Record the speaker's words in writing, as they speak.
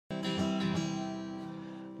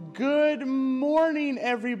Good morning,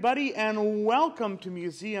 everybody, and welcome to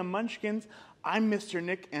Museum Munchkins. I'm Mr.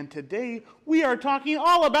 Nick, and today we are talking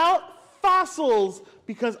all about fossils,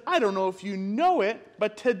 because I don't know if you know it,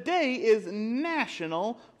 but today is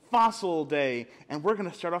National Fossil Day, and we're going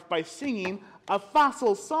to start off by singing a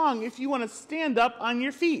fossil song if you want to stand up on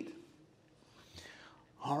your feet.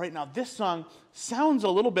 All right, now this song sounds a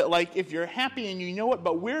little bit like If You're Happy and You Know It,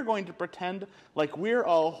 but we're going to pretend like we're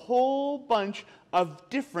a whole bunch of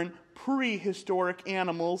different prehistoric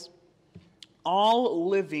animals all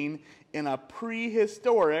living in a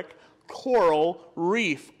prehistoric coral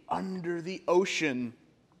reef under the ocean.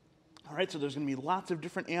 All right, so there's going to be lots of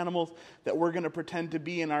different animals that we're going to pretend to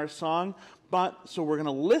be in our song, so we're going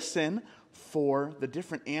to listen for the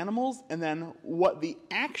different animals and then what the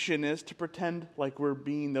action is to pretend like we're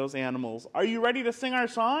being those animals. Are you ready to sing our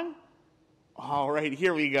song? All right,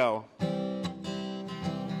 here we go.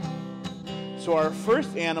 So our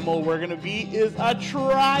first animal we're going to be is a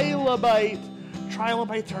trilobite.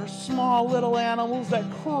 Trilobites are small little animals that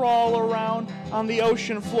crawl around on the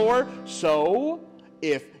ocean floor. So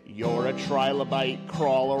if you're a trilobite,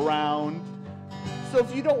 crawl around. So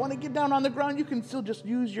if you don't want to get down on the ground, you can still just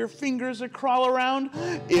use your fingers to crawl around.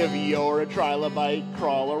 If you're a trilobite,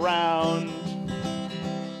 crawl around.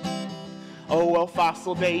 Oh, well,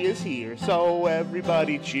 Fossil Day is here, so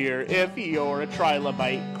everybody cheer. If you're a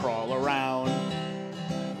trilobite, crawl around.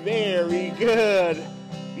 Very good.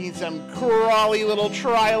 Need some crawly little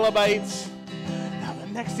trilobites. Now the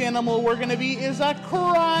next animal we're going to be is a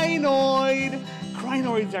crinoid.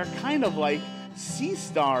 Crinoids are kind of like sea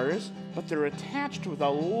stars, but they're attached with a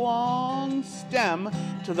long stem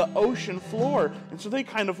to the ocean floor. And so they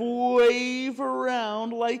kind of wave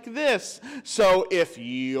around like this. So if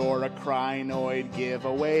you're a crinoid, give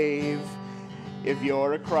a wave. If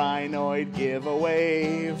you're a crinoid, give a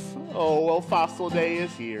wave. Oh, well, Fossil Day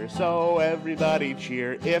is here, so everybody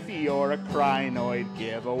cheer. If you're a crinoid,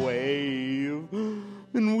 give a wave.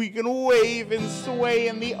 And we can wave and sway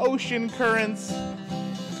in the ocean currents.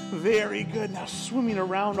 Very good. Now, swimming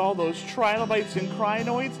around all those trilobites and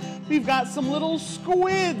crinoids, we've got some little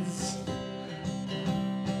squids.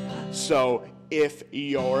 So, if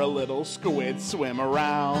you're a little squid, swim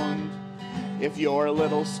around. If you're a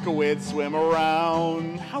little squid, swim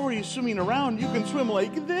around. How are you swimming around? You can swim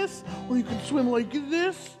like this, or you can swim like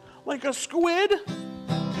this, like a squid.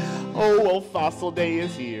 Oh, well, Fossil Day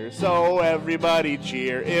is here, so everybody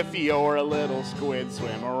cheer. If you're a little squid,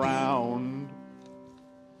 swim around.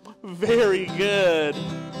 Very good.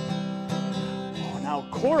 Oh, now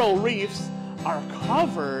coral reefs are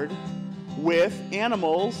covered with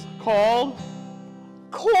animals called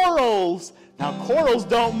corals. Now corals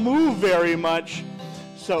don't move very much,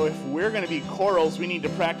 so if we're going to be corals, we need to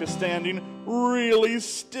practice standing really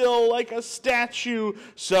still like a statue.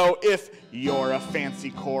 So if you're a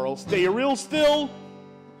fancy coral, stay real still.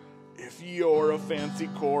 If you're a fancy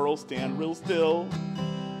coral, stand real still.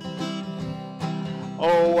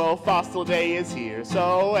 Oh, well, Fossil Day is here,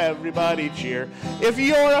 so everybody cheer. If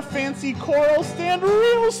you're a fancy coral, stand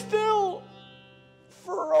real still.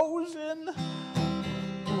 Frozen.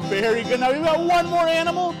 Very good. Now we've got one more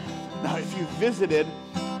animal. Now, if you visited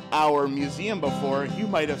our museum before, you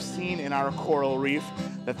might have seen in our coral reef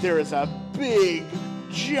that there is a big,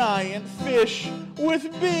 giant fish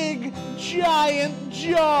with big, giant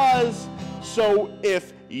jaws. So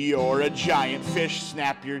if you're a giant fish,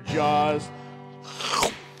 snap your jaws.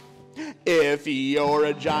 If you're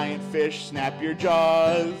a giant fish, snap your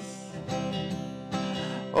jaws.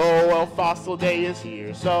 Oh, well, Fossil Day is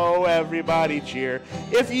here, so everybody cheer.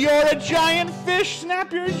 If you're a giant fish,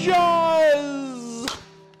 snap your jaws.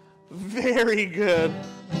 Very good.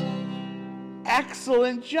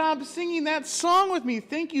 Excellent job singing that song with me.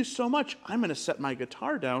 Thank you so much. I'm going to set my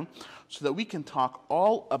guitar down so that we can talk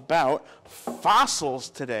all about fossils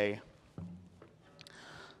today.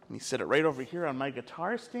 Let me set it right over here on my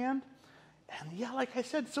guitar stand. And yeah, like I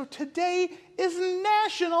said, so today is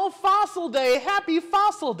National Fossil Day. Happy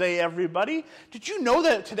Fossil Day, everybody. Did you know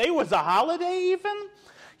that today was a holiday even?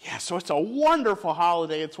 Yeah, so it's a wonderful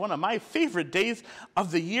holiday. It's one of my favorite days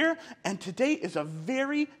of the year. And today is a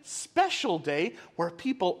very special day where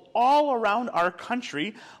people all around our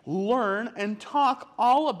country learn and talk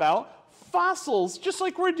all about fossils, just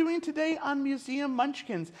like we're doing today on Museum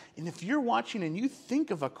Munchkins. And if you're watching and you think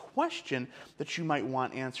of a question that you might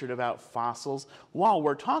want answered about fossils while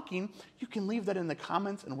we're talking, you can leave that in the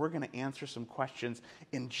comments and we're going to answer some questions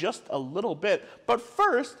in just a little bit. But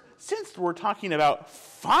first, since we're talking about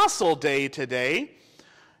Fossil Day today,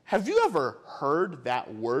 have you ever heard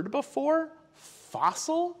that word before?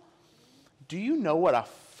 Fossil? Do you know what a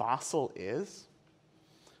fossil is?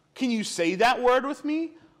 Can you say that word with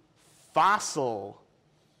me? Fossil.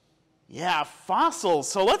 Yeah, fossils.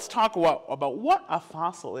 So let's talk about what a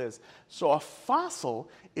fossil is. So a fossil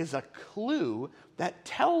is a clue that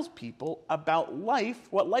tells people about life,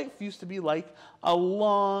 what life used to be like a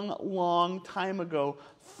long, long time ago,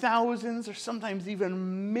 thousands or sometimes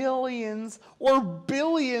even millions or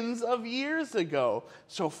billions of years ago.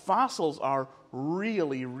 So fossils are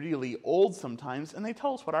really, really old sometimes, and they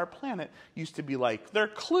tell us what our planet used to be like. They're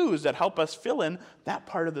clues that help us fill in that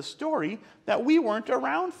part of the story that we weren't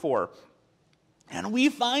around for. And we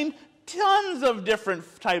find tons of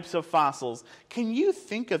different types of fossils. Can you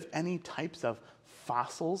think of any types of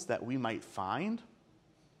fossils that we might find?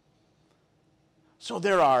 So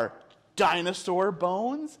there are dinosaur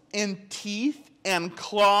bones and teeth and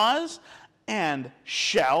claws and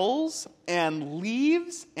shells and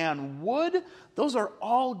leaves and wood. Those are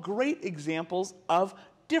all great examples of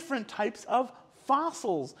different types of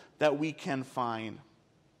fossils that we can find.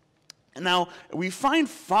 And now, we find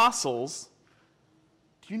fossils.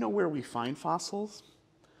 Do you know where we find fossils?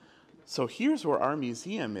 So here's where our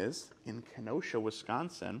museum is, in Kenosha,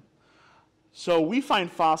 Wisconsin. So we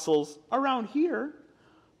find fossils around here,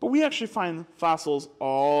 but we actually find fossils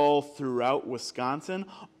all throughout Wisconsin,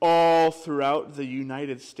 all throughout the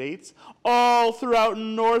United States, all throughout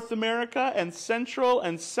North America and Central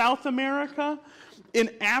and South America, in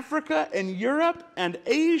Africa and Europe and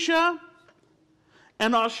Asia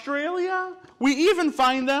and Australia. We even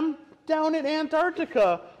find them down in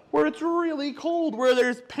Antarctica, where it's really cold, where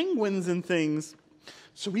there's penguins and things.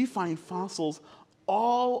 So we find fossils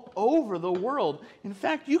all over the world. In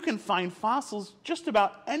fact, you can find fossils just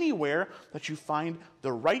about anywhere that you find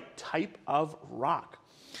the right type of rock.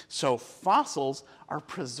 So fossils are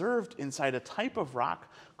preserved inside a type of rock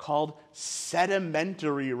called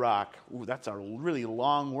sedimentary rock. Ooh, that's a really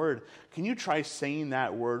long word. Can you try saying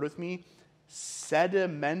that word with me?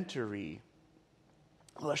 Sedimentary.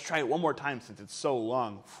 Let's try it one more time since it's so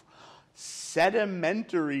long.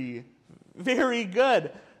 Sedimentary. Very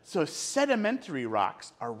good. So sedimentary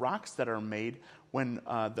rocks are rocks that are made when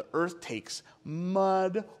the earth takes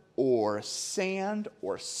mud or sand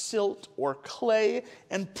or silt or clay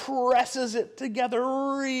and presses it together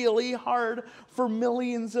really hard for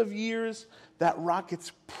millions of years. That rock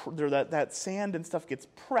gets, that sand and stuff gets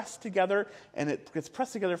pressed together, and it gets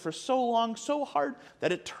pressed together for so long, so hard,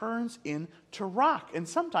 that it turns into rock. And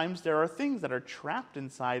sometimes there are things that are trapped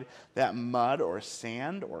inside that mud or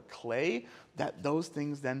sand or clay, that those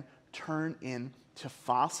things then turn into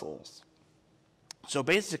fossils. So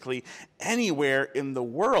basically, anywhere in the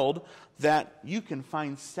world that you can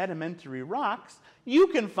find sedimentary rocks, you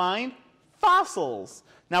can find fossils.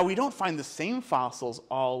 Now, we don't find the same fossils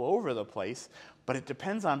all over the place, but it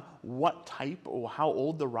depends on what type or how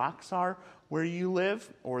old the rocks are where you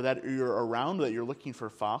live or that you're around, that you're looking for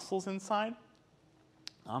fossils inside.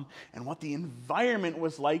 And what the environment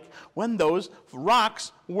was like when those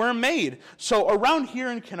rocks were made. So around here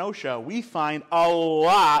in Kenosha, we find a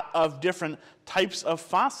lot of different types of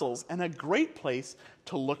fossils. And a great place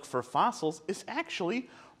to look for fossils is actually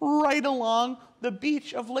right along the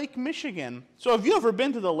beach of Lake Michigan. So have you ever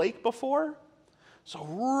been to the lake before? So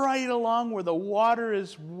right along where the water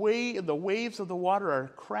is the waves of the water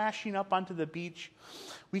are crashing up onto the beach,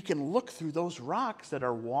 we can look through those rocks that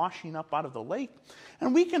are washing up out of the lake,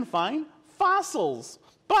 and we can find fossils.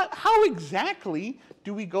 But how exactly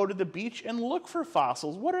do we go to the beach and look for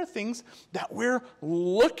fossils? What are things that we're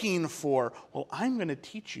looking for? Well, I'm going to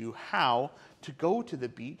teach you how to go to the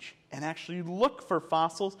beach and actually look for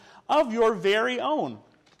fossils of your very own.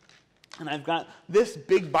 And I've got this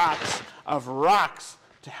big box of rocks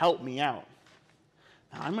to help me out.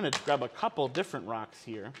 Now I'm going to grab a couple different rocks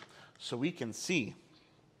here so we can see.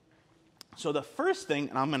 So the first thing,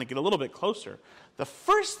 and I'm going to get a little bit closer, the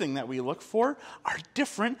first thing that we look for are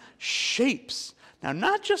different shapes. Now,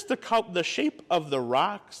 not just the shape of the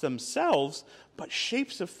rocks themselves, but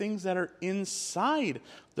shapes of things that are inside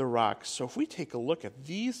the rocks. So if we take a look at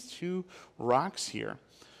these two rocks here,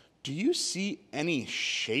 do you see any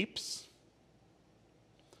shapes?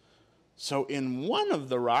 So in one of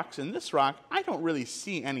the rocks, in this rock, I don't really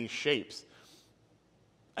see any shapes.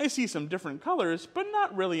 I see some different colors, but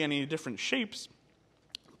not really any different shapes.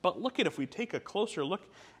 But look at, if we take a closer look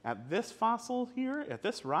at this fossil here, at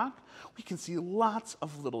this rock, we can see lots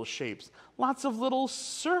of little shapes, lots of little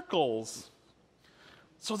circles.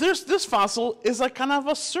 So this fossil is like kind of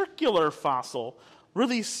a circular fossil,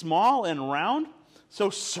 really small and round. So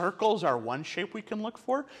circles are one shape we can look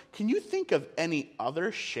for. Can you think of any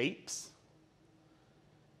other shapes?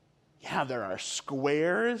 Yeah, there are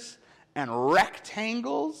squares and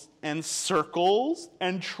rectangles and circles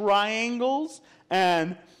and triangles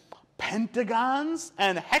and pentagons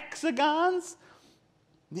and hexagons.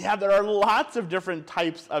 Yeah, there are lots of different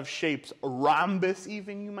types of shapes. Rhombus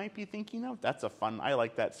even you might be thinking of. That's a fun, I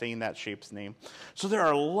like that, saying that shape's name. So there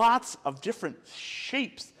are lots of different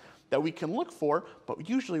shapes that we can look for, but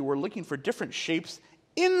usually we're looking for different shapes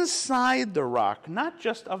inside the rock, not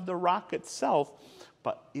just of the rock itself,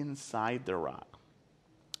 but inside the rock.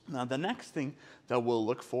 Now the next thing that we'll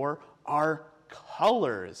look for are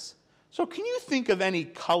colors. So can you think of any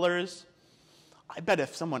colors? I bet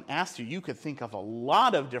if someone asked you, you could think of a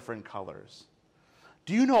lot of different colors.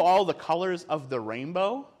 Do you know all the colors of the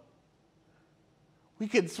rainbow? We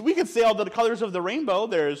could say all the colors of the rainbow.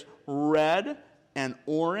 There's red and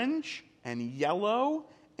orange and yellow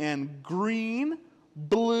and green,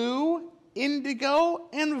 blue, indigo,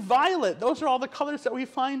 and violet. Those are all the colors that we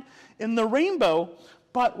find in the rainbow.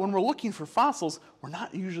 But when we're looking for fossils, we're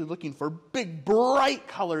not usually looking for big, bright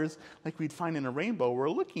colors like we'd find in a rainbow. We're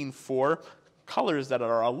looking for colors that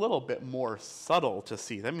are a little bit more subtle to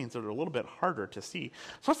see. That means they're a little bit harder to see.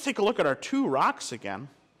 So let's take a look at our two rocks again.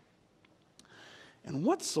 And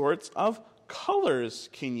what sorts of colors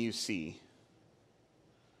can you see?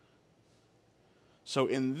 So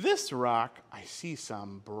in this rock, I see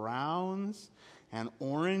some browns and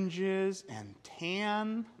oranges and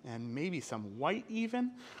tan and maybe some white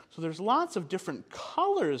even. So there's lots of different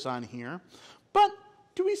colors on here. But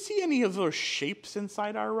do we see any of those shapes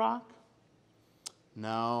inside our rock?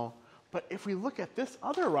 No. But if we look at this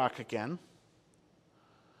other rock again,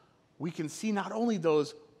 we can see not only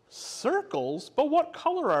those circles, but what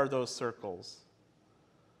color are those circles?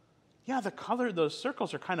 Yeah, the color, those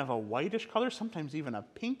circles are kind of a whitish color, sometimes even a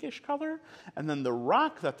pinkish color. And then the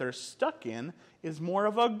rock that they're stuck in is more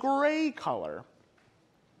of a gray color.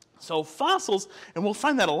 So fossils, and we'll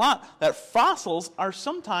find that a lot, that fossils are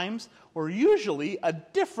sometimes or usually a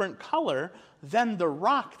different color than the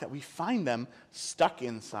rock that we find them stuck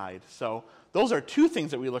inside. So those are two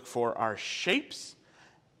things that we look for, are shapes.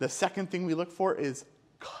 The second thing we look for is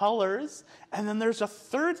colors. And then there's a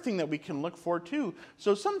third thing that we can look for too.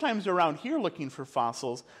 So sometimes around here looking for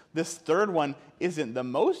fossils, this third one isn't the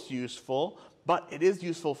most useful, but it is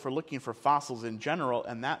useful for looking for fossils in general.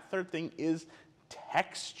 And that third thing is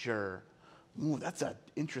texture. Ooh, that's an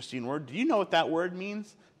interesting word. Do you know what that word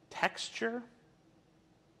means? Texture?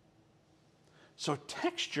 So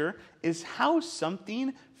texture is how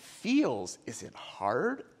something feels. Is it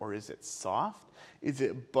hard or is it soft? Is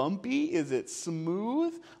it bumpy? Is it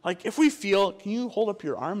smooth? Like if we feel, can you hold up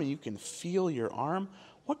your arm and you can feel your arm?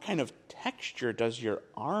 What kind of texture does your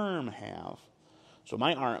arm have? So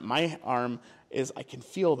my arm is, I can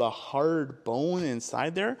feel the hard bone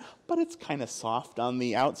inside there, but it's kind of soft on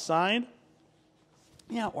the outside.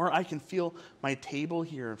 Yeah, or I can feel my table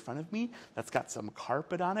here in front of me that's got some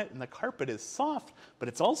carpet on it, and the carpet is soft, but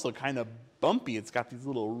it's also kind of bumpy. It's got these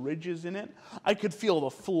little ridges in it. I could feel the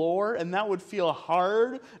floor, and that would feel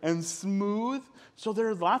hard and smooth. So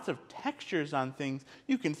there's lots of textures on things.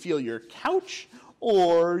 You can feel your couch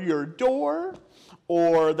or your door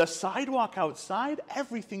or the sidewalk outside.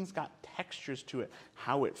 Everything's got textures to it,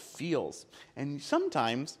 how it feels. And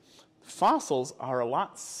sometimes fossils are a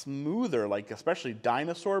lot smoother, like especially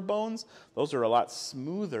dinosaur bones. Those are a lot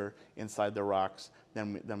smoother inside the rocks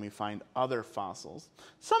than we find other fossils.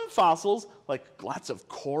 Some fossils, like lots of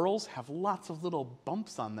corals, have lots of little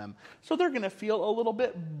bumps on them. So they're going to feel a little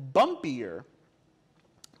bit bumpier.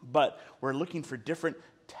 But we're looking for different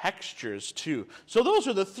textures too. So those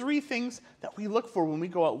are the three things that we look for when we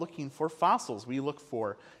go out looking for fossils. We look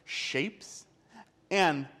for shapes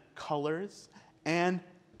and colors and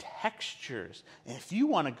textures. And if you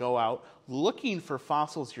want to go out looking for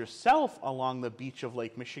fossils yourself along the beach of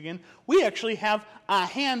Lake Michigan, we actually have a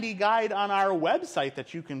handy guide on our website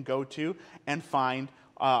that you can go to and find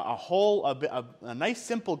a nice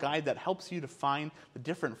simple guide that helps you to find the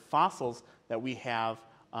different fossils that we have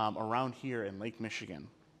around here in Lake Michigan.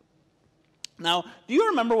 Now, do you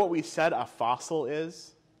remember what we said a fossil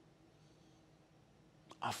is?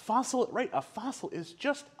 A fossil, right? A fossil is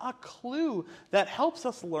just a clue that helps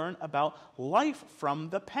us learn about life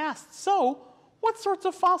from the past. So, what sorts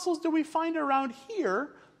of fossils do we find around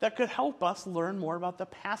here that could help us learn more about the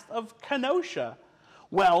past of Kenosha?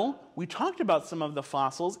 Well, we talked about some of the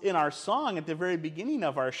fossils in our song at the very beginning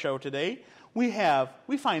of our show today. We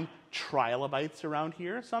find trilobites around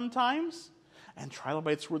here sometimes. And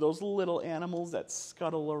trilobites were those little animals that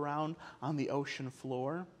scuttle around on the ocean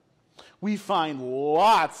floor. We find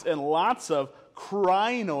lots and lots of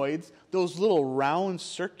crinoids, those little round,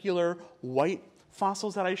 circular, white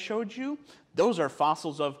fossils that I showed you. Those are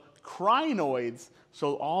fossils of crinoids.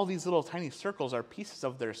 So all these little tiny circles are pieces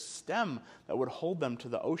of their stem that would hold them to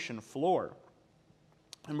the ocean floor.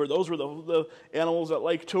 Remember, those were the animals that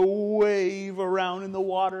like to wave around in the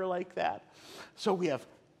water like that. So we have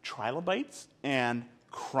trilobites and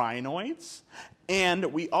crinoids. And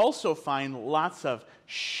we also find lots of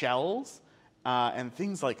shells and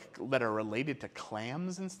things like that are related to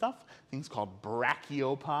clams and stuff, things called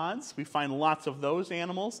brachiopods. We find lots of those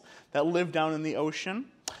animals that live down in the ocean.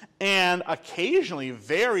 And occasionally,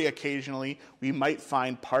 very occasionally, we might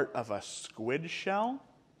find part of a squid shell.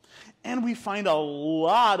 And we find a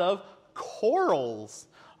lot of corals,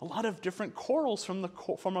 a lot of different corals from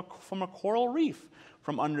a coral reef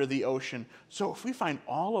from under the ocean. So if we find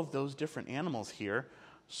all of those different animals here,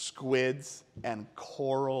 squids and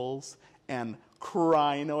corals and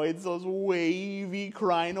crinoids, those wavy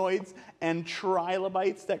crinoids, and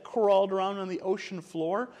trilobites that crawled around on the ocean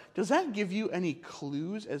floor, does that give you any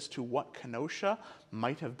clues as to what Kenosha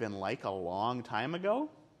might have been like a long time ago?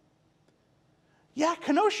 Yeah,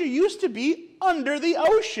 Kenosha used to be under the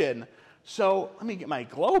ocean. So let me get my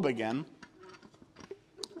globe again.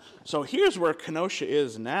 So here's where Kenosha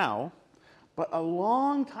is now. But a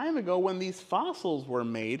long time ago when these fossils were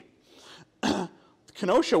made,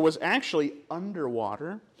 Kenosha was actually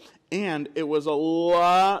underwater, and it was a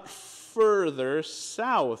lot further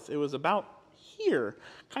south. It was about here,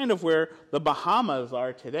 kind of where the Bahamas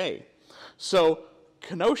are today. So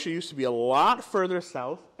Kenosha used to be a lot further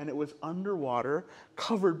south, and it was underwater,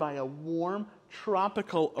 covered by a warm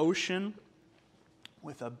tropical ocean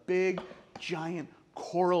with a big, giant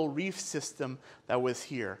coral reef system that was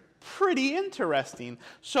here. Pretty interesting.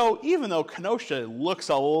 So even though Kenosha looks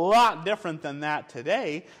a lot different than that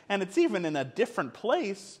today, and it's even in a different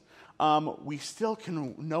place, we still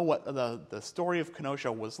can know what the story of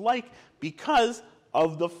Kenosha was like because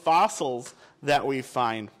of the fossils that we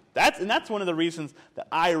find. That's one of the reasons that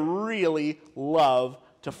I really love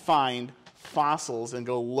to find fossils and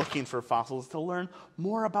go looking for fossils, to learn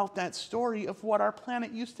more about that story of what our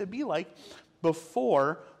planet used to be like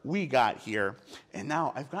before we got here. And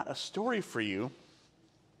now I've got a story for you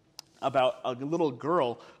about a little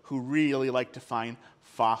girl who really liked to find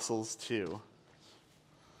fossils too.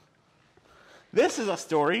 This is a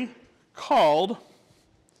story called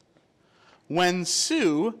When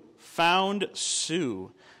Sue Found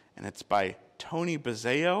Sue, and it's by Tony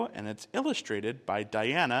Bazzeo, and it's illustrated by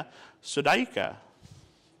Diana Sudaika.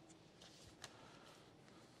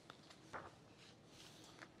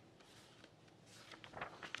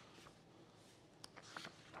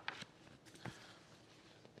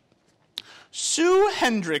 Sue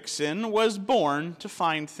Hendrickson was born to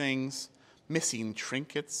find things: missing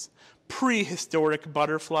trinkets, prehistoric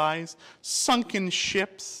butterflies, sunken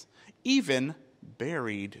ships, even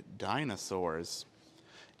buried dinosaurs.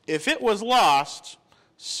 If it was lost,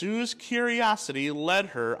 Sue's curiosity led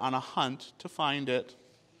her on a hunt to find it.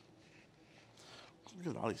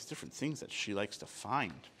 Look at all these different things that she likes to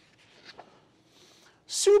find.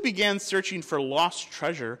 Sue began searching for lost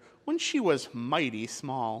treasure when she was mighty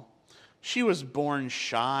small. She was born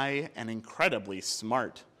shy and incredibly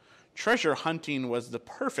smart. Treasure hunting was the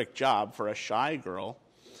perfect job for a shy girl.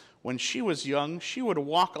 When she was young, she would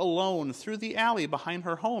walk alone through the alley behind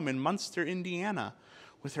her home in Munster, Indiana,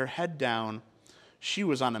 with her head down. She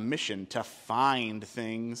was on a mission to find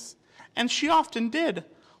things, and she often did,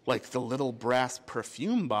 like the little brass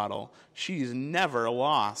perfume bottle she's never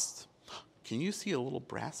lost. Can you see a little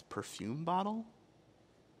brass perfume bottle?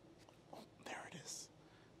 Oh, there it is.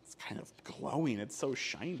 It's kind of glowing. It's so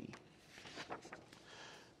shiny.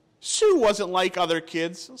 Sue wasn't like other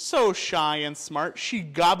kids, so shy and smart. She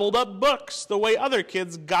gobbled up books the way other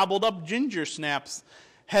kids gobbled up ginger snaps.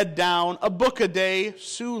 Head down, a book a day,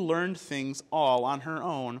 Sue learned things all on her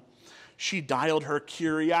own. She dialed her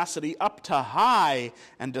curiosity up to high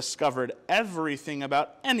and discovered everything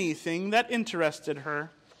about anything that interested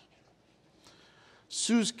her.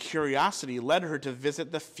 Sue's curiosity led her to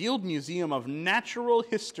visit the Field Museum of Natural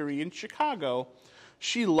History in Chicago.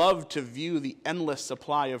 She loved to view the endless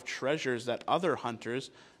supply of treasures that other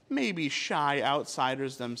hunters, maybe shy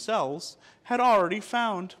outsiders themselves, had already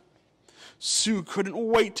found. Sue couldn't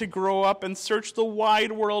wait to grow up and search the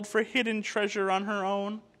wide world for hidden treasure on her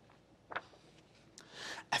own.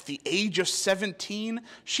 At the age of 17,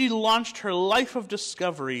 she launched her life of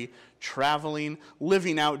discovery, traveling,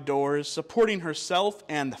 living outdoors, supporting herself,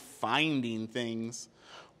 and finding things.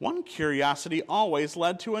 One curiosity always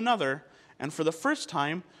led to another, and for the first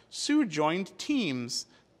time, Sue joined teams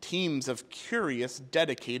of curious,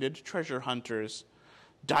 dedicated treasure hunters.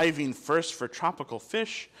 diving first for tropical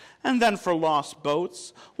fish, and then for lost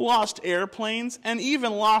boats, lost airplanes, and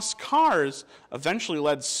even lost cars, eventually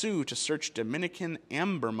led Sue to search Dominican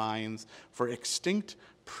amber mines for extinct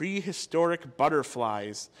prehistoric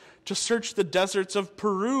butterflies, to search the deserts of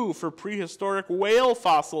Peru for prehistoric whale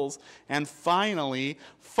fossils, and finally,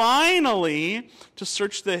 to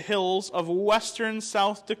search the hills of western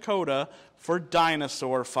South Dakota for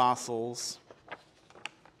dinosaur fossils.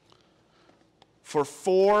 For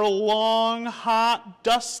 4 long, hot,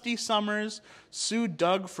 dusty summers, Sue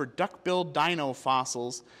dug for duck-billed dino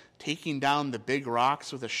fossils, taking down the big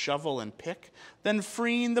rocks with a shovel and pick, then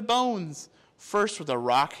freeing the bones, first with a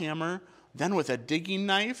rock hammer, then with a digging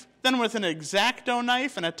knife, then with an X-Acto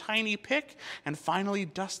knife and a tiny pick, and finally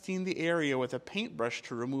dusting the area with a paintbrush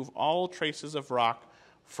to remove all traces of rock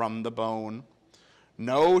from the bone.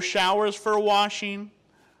 No showers for washing,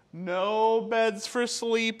 no beds for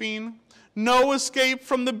sleeping, no escape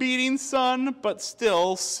from the beating sun, but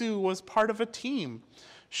still Sue was part of a team.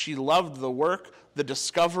 She loved the work, the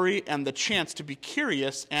discovery, and the chance to be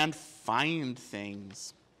curious and find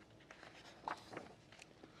things.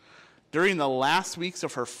 During the last weeks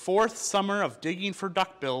of her 4th summer of digging for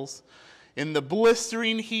duckbills, in the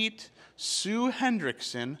blistering heat, Sue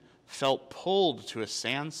Hendrickson felt pulled to a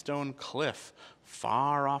sandstone cliff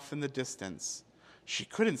far off in the distance. She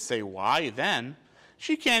couldn't say why then.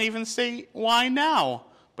 She can't even say why now,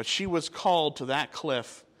 but she was called to that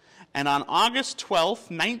cliff. And on August 12th,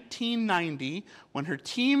 1990, when her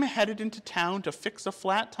team headed into town to fix a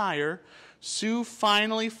flat tire, Sue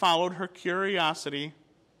finally followed her curiosity.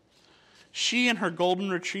 She and her golden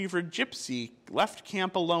retriever, Gypsy, left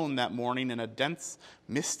camp alone that morning in a dense,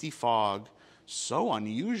 misty fog, so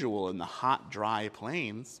unusual in the hot, dry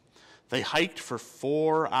plains. They hiked for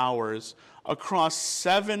 4 hours across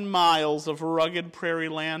 7 miles of rugged prairie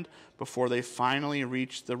land before they finally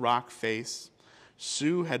reached the rock face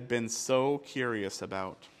Sue had been so curious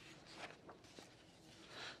about.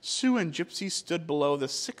 Sue and Gypsy stood below the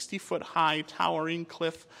 60-foot-high towering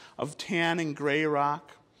cliff of tan and gray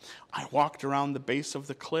rock. I walked around the base of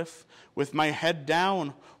the cliff with my head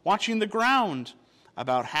down, watching the ground.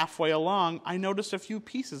 About halfway along, I noticed a few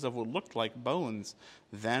pieces of what looked like bones.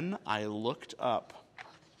 Then I looked up.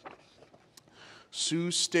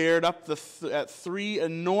 Sue stared up at 3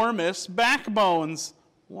 enormous backbones.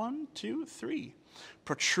 1, 2, 3.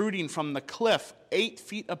 Protruding from the cliff 8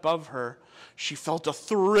 feet above her. She felt a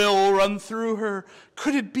thrill run through her.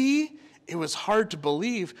 Could it be? It was hard to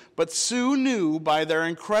believe, but Sue knew by their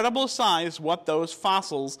incredible size what those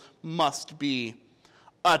fossils must be.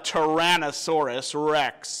 A Tyrannosaurus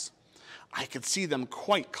Rex. I could see them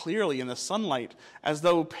quite clearly in the sunlight, as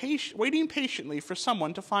though waiting patiently for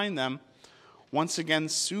someone to find them. Once again,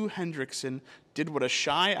 Sue Hendrickson did what a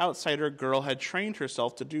shy outsider girl had trained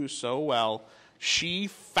herself to do so well. She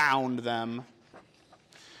found them.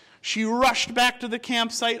 She rushed back to the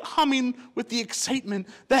campsite, humming with the excitement,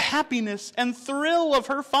 the happiness, and thrill of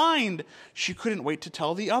her find. She couldn't wait to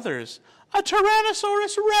tell the others. A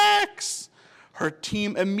Tyrannosaurus Rex! Her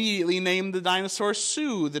team immediately named the dinosaur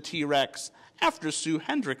Sue the T-Rex, after Sue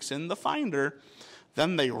Hendrickson, the finder.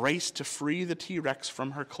 Then they raced to free the T-Rex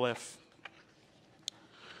from her cliff.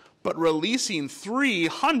 But releasing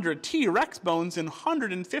 300 T-Rex bones in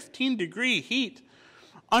 115-degree heat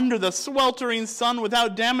under the sweltering sun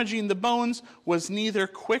without damaging the bones was neither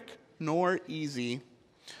quick nor easy.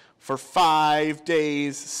 For 5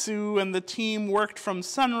 days, Sue and the team worked from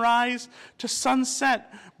sunrise to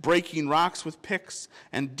sunset, breaking rocks with picks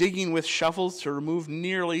and digging with shovels to remove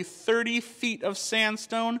nearly 30 feet of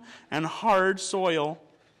sandstone and hard soil.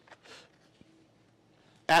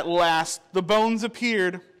 At last, the bones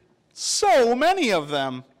appeared. So many of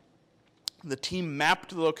them. The team mapped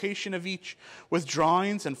the location of each with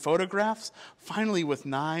drawings and photographs. Finally, with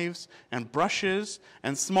knives and brushes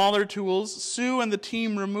and smaller tools, Sue and the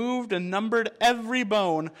team removed and numbered every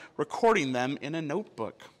bone, recording them in a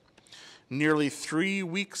notebook. Nearly 3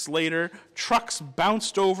 weeks later, trucks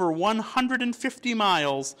bounced over 150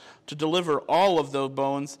 miles to deliver all of those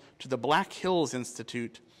bones to the Black Hills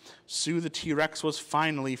Institute. Sue the T-Rex was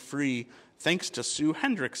finally free, thanks to Sue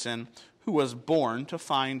Hendrickson, who was born to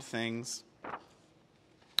find things.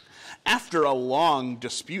 After a long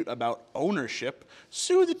dispute about ownership,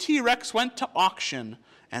 Sue the T-Rex went to auction.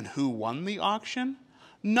 And who won the auction?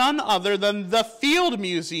 None other than the Field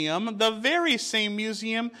Museum, the very same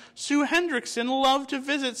museum Sue Hendrickson loved to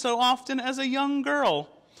visit so often as a young girl.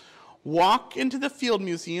 Walk into the Field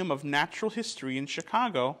Museum of Natural History in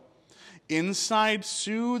Chicago. Inside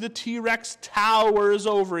Sue the T-Rex towers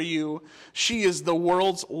over you. She is the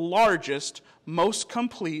world's largest, most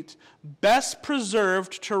complete, best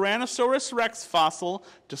preserved Tyrannosaurus Rex fossil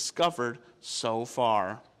discovered so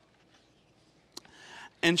far.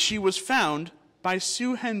 And she was found by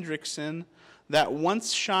Sue Hendrickson, that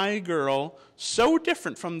once shy girl, so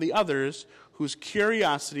different from the others, whose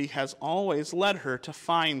curiosity has always led her to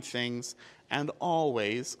find things and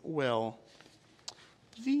always will.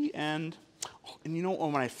 The end. Oh, and you know one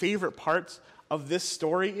of my favorite parts of this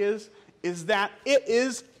story is that it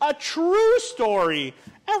is a true story.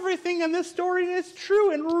 Everything in this story is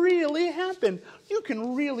true and really happened. You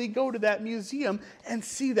can really go to that museum and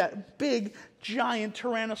see that big, giant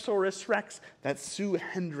Tyrannosaurus Rex that Sue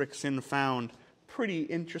Hendrickson found. Pretty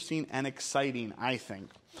interesting and exciting, I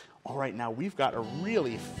think. All right, now we've got a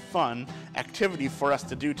really fun activity for us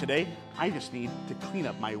to do today. I just need to clean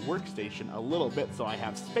up my workstation a little bit so I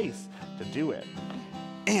have space to do it.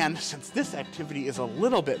 And since this activity is a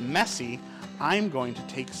little bit messy, I'm going to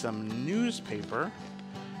take some newspaper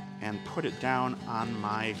and put it down on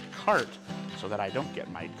my cart so that I don't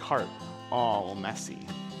get my cart all messy.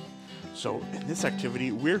 So in this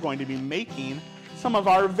activity, we're going to be making some of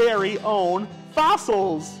our very own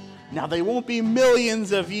fossils. Now, they won't be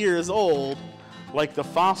millions of years old like the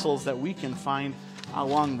fossils that we can find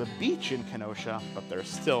along the beach in Kenosha, but they're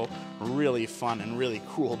still really fun and really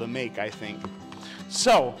cool to make, I think.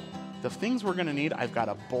 So, the things we're going to need, I've got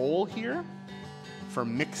a bowl here for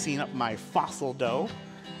mixing up my fossil dough,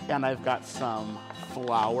 and I've got some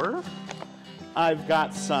flour, I've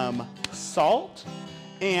got some salt,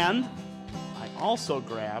 and I also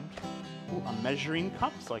grabbed a measuring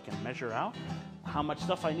cup so I can measure out how much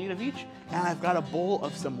stuff I need of each. And I've got a bowl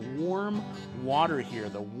of some warm water here.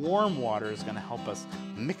 The warm water is going to help us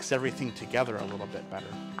mix everything together a little bit better.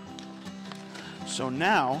 So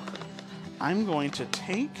now I'm going to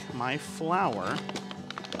take my flour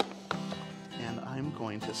and I'm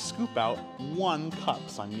going to scoop out 1 cup.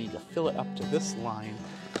 So I need to fill it up to this line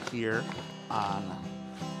here on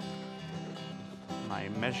my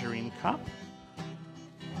measuring cup.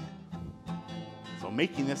 So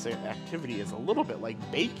making this activity is a little bit like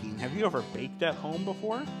baking. Have you ever baked at home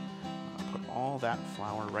before? I'll put all that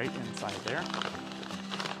flour right inside there.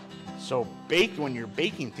 So when you're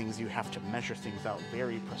baking things, you have to measure things out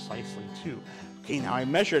very precisely too. Okay, now I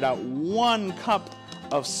measured out 1 cup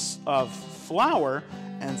of flour,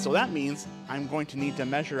 and so that means I'm going to need to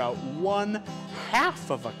measure out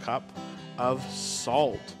 1/2 of a cup of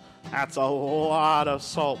salt. That's a lot of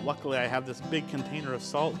salt. Luckily, I have this big container of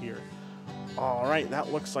salt here. All right,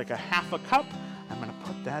 that looks like 1/2 cup. I'm going to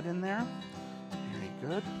put that in there. Very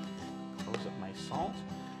good. Close up my salt.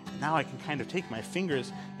 Now I can kind of take my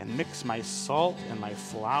fingers and mix my salt and my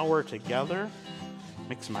flour together.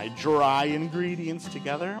 Mix my dry ingredients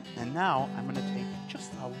together. And now I'm going to take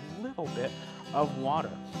just a little bit of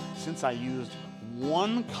water. Since I used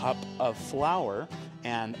 1 cup of flour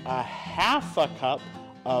and 1/2 cup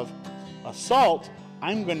of salt,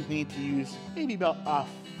 I'm going to need to use maybe about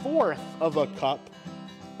 1/4 of a cup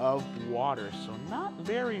of water, so not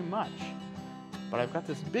very much. But I've got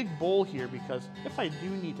this big bowl here because if I do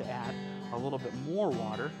need to add a little bit more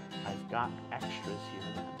water, I've got extras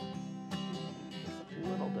here. Just a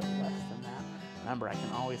little bit less than that. Remember, I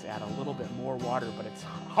can always add a little bit more water, but it's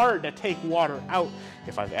hard to take water out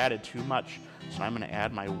if I've added too much. So I'm going to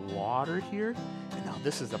add my water here. And now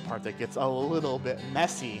this is the part that gets a little bit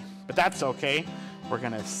messy, but that's okay. We're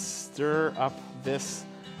going to stir up this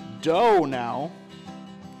dough now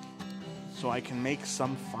so I can make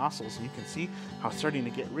some fossils. And you can see how it's starting to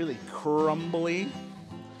get really crumbly.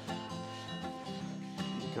 There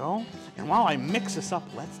you go. And while I mix this up,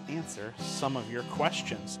 let's answer some of your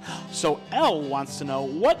questions. So Elle wants to know,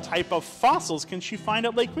 what type of fossils can she find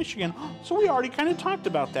at Lake Michigan? So we already kind of talked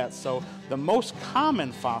about that. So the most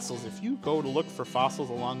common fossils, if you go to look for fossils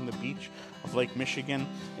along the beach of Lake Michigan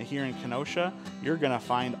and here in Kenosha, you're going to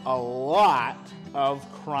find a lot of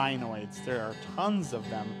crinoids. There are tons of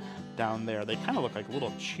them down there. They kind of look like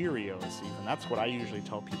little Cheerios even. That's what I usually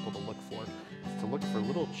tell people to look for, is to look for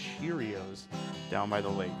little Cheerios down by the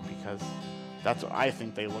lake, because that's what I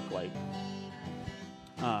think they look like.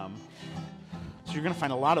 So you're going to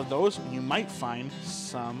find a lot of those, and you might find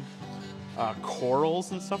some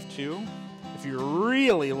corals and stuff too. If you're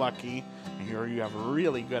really lucky and you have a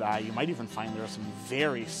really good eye, you might even find there are some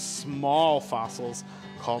very small fossils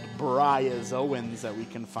called bryozoans that we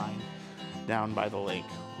can find down by the lake.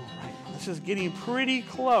 All right, this is getting pretty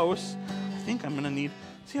close. I think I'm going to need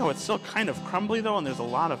See how it's still kind of crumbly though, and there's a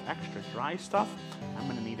lot of extra dry stuff? I'm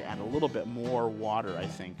going to need to add a little bit more water, I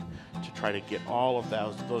think, to try to get all of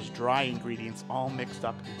those dry ingredients all mixed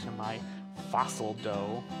up into my fossil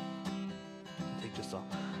dough. Take just a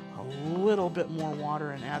little bit more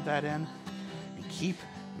water and add that in, and keep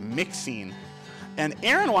mixing. And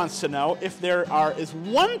Aaron wants to know if there is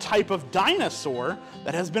one type of dinosaur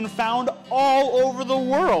that has been found all over the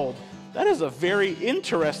world. That is a very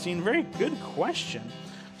interesting, very good question.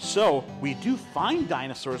 So we do find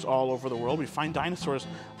dinosaurs all over the world. We find dinosaurs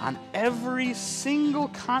on every single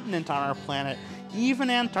continent on our planet, even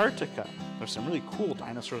Antarctica. There's some really cool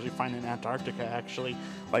dinosaurs we find in Antarctica, actually,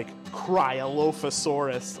 like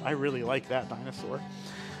Cryolophosaurus. I really like that dinosaur.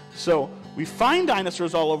 So we find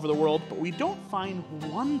dinosaurs all over the world, but we don't find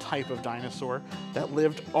one type of dinosaur that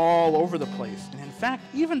lived all over the place. And in fact,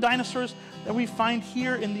 even dinosaurs that we find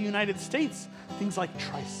here in the United States, things like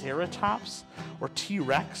Triceratops or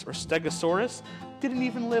T-Rex or Stegosaurus, didn't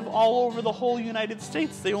even live all over the whole United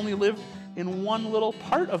States. They only lived in one little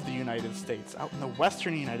part of the United States, out in the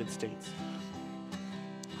western United States.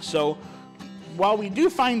 So while we do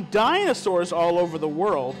find dinosaurs all over the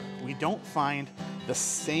world, we don't find the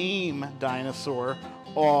same dinosaur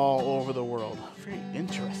all over the world. Very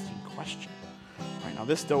interesting question. All right, now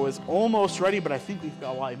this dough is almost ready, but I think we've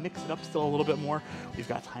got, while I mix it up still a little bit more, we've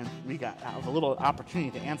got time, we got a little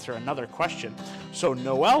opportunity to answer another question. So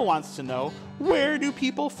Noelle wants to know, where do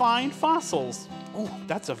people find fossils? Oh,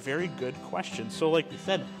 that's a very good question. So like we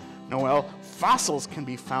said, Noelle, fossils can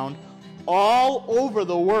be found all over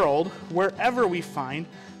the world, wherever we find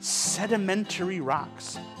sedimentary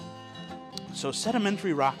rocks. So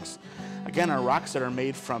sedimentary rocks, again, are rocks that are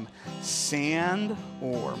made from sand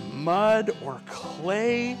or mud or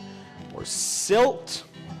clay or silt,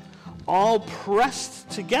 all pressed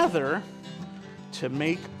together to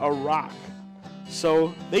make a rock.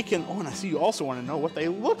 So they can, oh, and I see you also want to know what they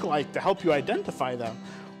look like to help you identify them.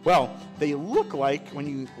 Well, they look like,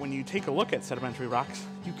 when you take a look at sedimentary rocks,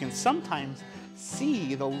 you can sometimes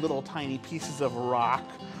see the little tiny pieces of rock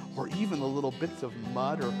or even the little bits of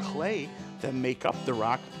mud or clay that make up the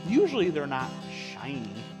rock. Usually they're not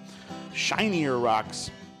shiny. Shinier rocks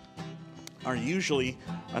are usually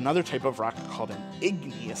another type of rock called an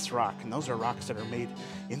igneous rock, and those are rocks that are made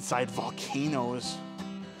inside volcanoes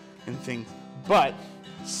and things. But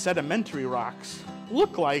sedimentary rocks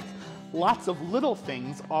look like lots of little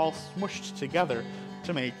things all smushed together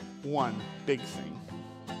to make one big thing.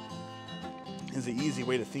 Is the easy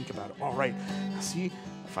way to think about it. All right, now see,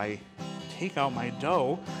 if I take out my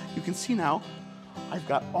dough, you can see now I've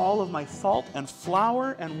got all of my salt and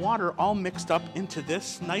flour and water all mixed up into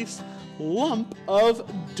this nice lump of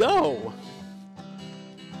dough.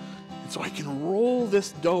 And so I can roll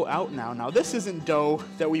this dough out now. Now this isn't dough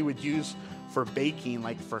that we would use for baking,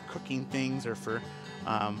 like for cooking things or for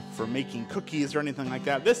making cookies or anything like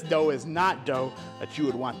that. This dough is not dough that you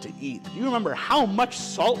would want to eat. Do you remember how much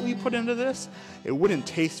salt we put into this? It wouldn't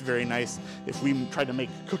taste very nice if we tried to make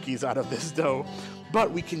cookies out of this dough.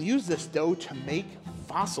 But we can use this dough to make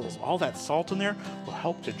fossils. All that salt in there will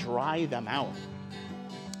help to dry them out.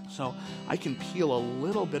 So I can peel a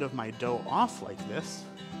little bit of my dough off like this.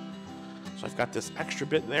 So I've got this extra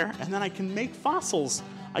bit there, and then I can make fossils.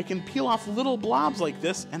 I can peel off little blobs like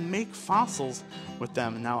this and make fossils with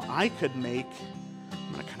them. Now I could make,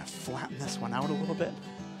 I'm gonna kind of flatten this one out a little bit.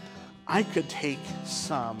 I could take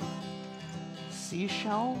some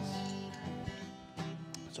seashells.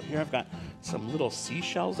 So here I've got some little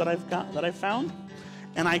seashells that I found,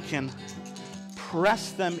 and I can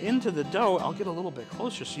press them into the dough. I'll get a little bit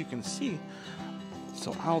closer so you can see.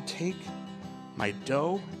 So I'll take my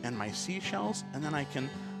dough and my seashells, and then I can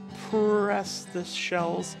press the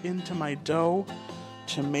shells into my dough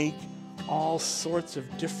to make all sorts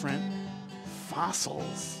of different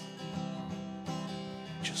fossils.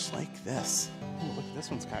 Just like this. Oh, look,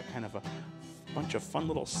 this one's got kind of a bunch of fun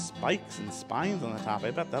little spikes and spines on the top.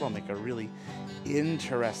 I bet that'll make a really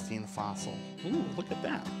interesting fossil. Ooh, look at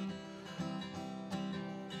that.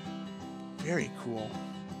 Very cool.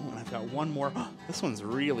 Oh, and I've got one more. Oh, this one's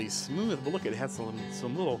really smooth, but look, it has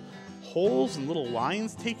some little holes and little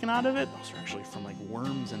lines taken out of it. Those are actually from like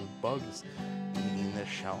worms and bugs eating this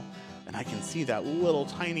shell. And I can see that little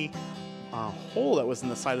tiny hole that was in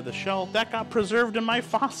the side of the shell that got preserved in my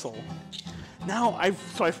fossil. Now I've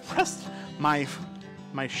pressed my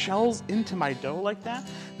shells into my dough like that.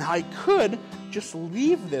 Now I could just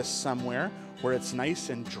leave this somewhere where it's nice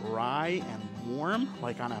and dry and warm,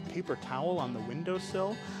 like on a paper towel on the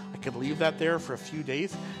windowsill. I could leave that there for a few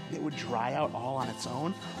days and it would dry out all on its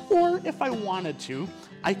own. Or if I wanted to,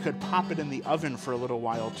 I could pop it in the oven for a little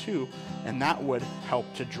while too, and that would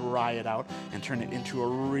help to dry it out and turn it into a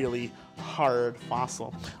really hard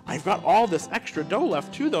fossil. I've got all this extra dough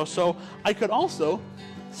left too though, so I could also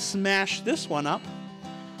smash this one up,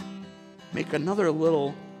 make another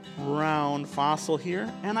little round fossil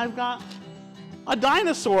here, and I've got a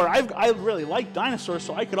dinosaur. I really like dinosaurs,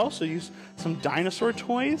 so I could also use some dinosaur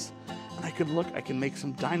toys, and I can make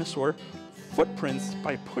some dinosaur footprints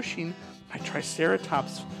by pushing my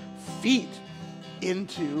Triceratops feet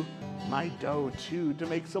into my dough too, to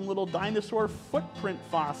make some little dinosaur footprint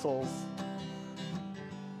fossils.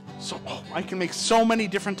 So I can make so many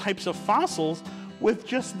different types of fossils with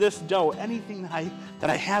just this dough. Anything that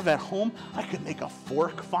I have at home, I could make a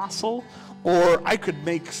fork fossil, or I could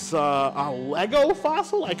make a Lego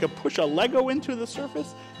fossil. I could push a Lego into the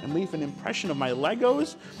surface and leave an impression of my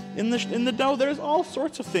Legos in the dough. There's all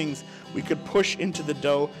sorts of things we could push into the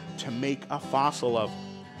dough to make a fossil of.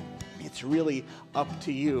 It's really up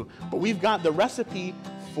to you. But we've got the recipe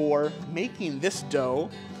for making this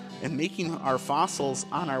dough and making our fossils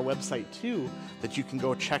on our website too, that you can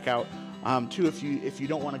go check out. Too, if you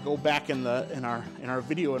don't want to go back in our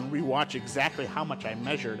video and rewatch exactly how much I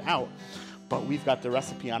measured out, but we've got the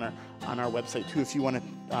recipe on our website too. If you want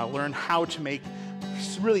to learn how to make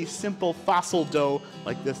really simple fossil dough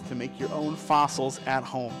like this to make your own fossils at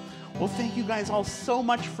home. Well, thank you guys all so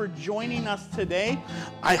much for joining us today.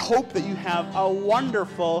 I hope that you have a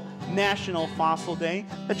wonderful National Fossil Day,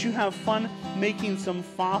 that you have fun making some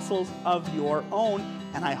fossils of your own,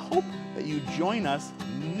 and I hope that you join us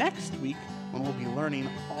next week when we'll be learning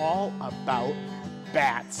all about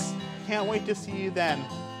bats. Can't wait to see you then.